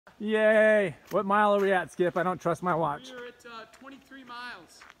Yay! What mile are we at, Skip? I don't trust my watch. We're at 23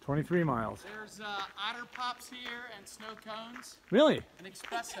 miles. 23 miles. There's otter pops here and snow cones. Really? An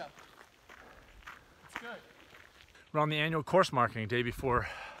espresso. It's good. We're on the annual course marking day before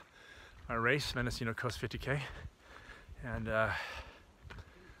our race, Mendocino Coast 50K. And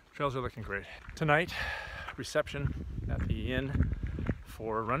trails are looking great. Tonight, reception at the inn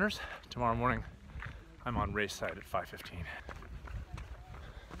for runners. Tomorrow morning, I'm on race site at 5:15.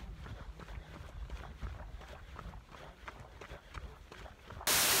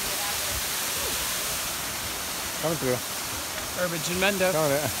 Coming through. Herbage and Mendo.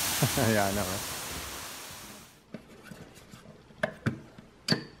 Coming in. Yeah, I know, right?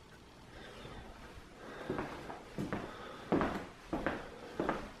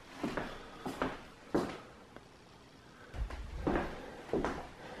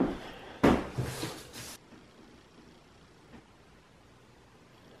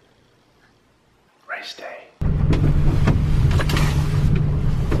 Race day.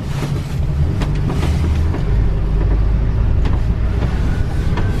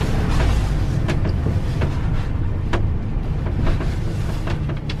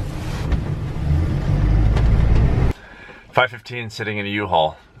 .15 sitting in a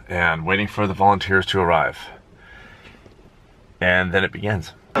U-Haul and waiting for the volunteers to arrive. And then it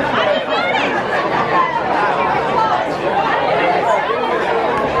begins. And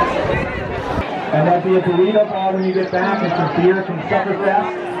that'd be a burrito ball when you get back, and some beer from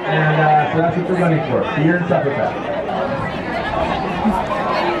Supperfest. And so that's what we're running for, beer and Supperfest.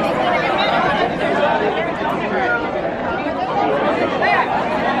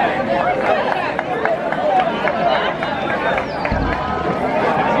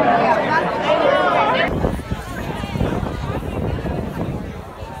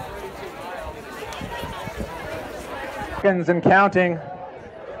 And counting.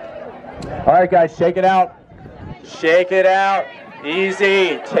 All right, guys, shake it out. Shake it out.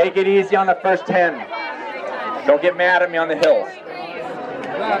 Easy. Take it easy on the first 10. Don't get mad at me on the hills.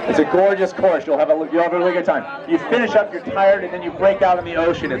 It's a gorgeous course. You'll have a really good time. You finish up, you're tired, and then you break out in the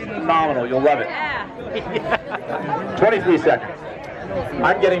ocean. It's phenomenal. You'll love it. 23 seconds.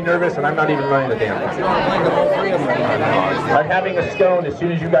 I'm getting nervous, and I'm not even running the damn thing. I'm having a stone as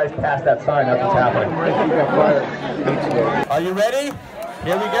soon as you guys pass that sign. That's what's happening. Are you ready?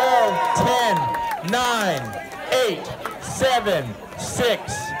 Here we go. 10, 9, 8, 7,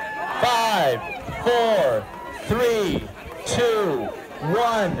 6, 5, 4, 3, 2,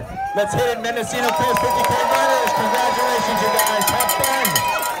 1. Let's hit it, Mendocino Coast 50K runners. Congratulations, you guys. Have fun.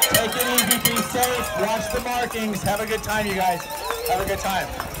 Take it easy. Be safe. Watch the markings. Have a good time, you guys. Have a good time.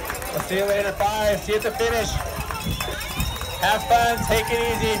 We'll see you later. Bye. See you at the finish. Have fun. Take it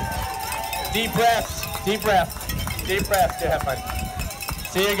easy. Deep breaths. Deep breath. Deep breath. Good. Have fun.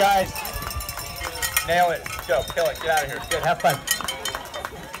 See you guys. Nail it. Go. Kill it. Get out of here. Good. Have fun.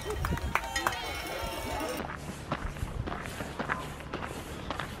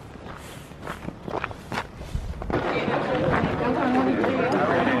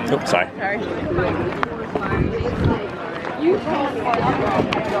 Oops, sorry.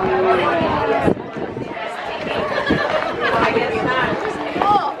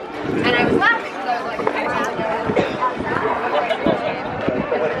 And I was laughing because I was like,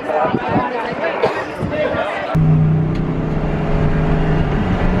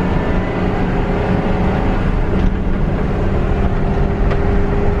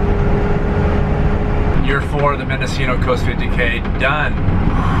 Year 4 of the Mendocino Coast 50K done.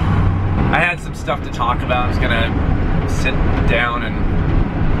 I had some stuff to talk about. I was gonna sit down, and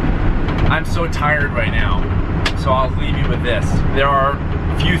I'm so tired right now. So I'll leave you with this. There are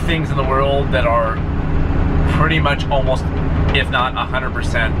few things in the world that are pretty much almost, if not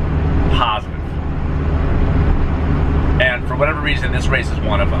 100% positive. And for whatever reason, this race is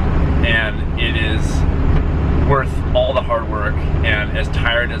one of them. And it is worth all the hard work. And as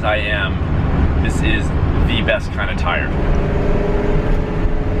tired as I am, this is the best kind of tired.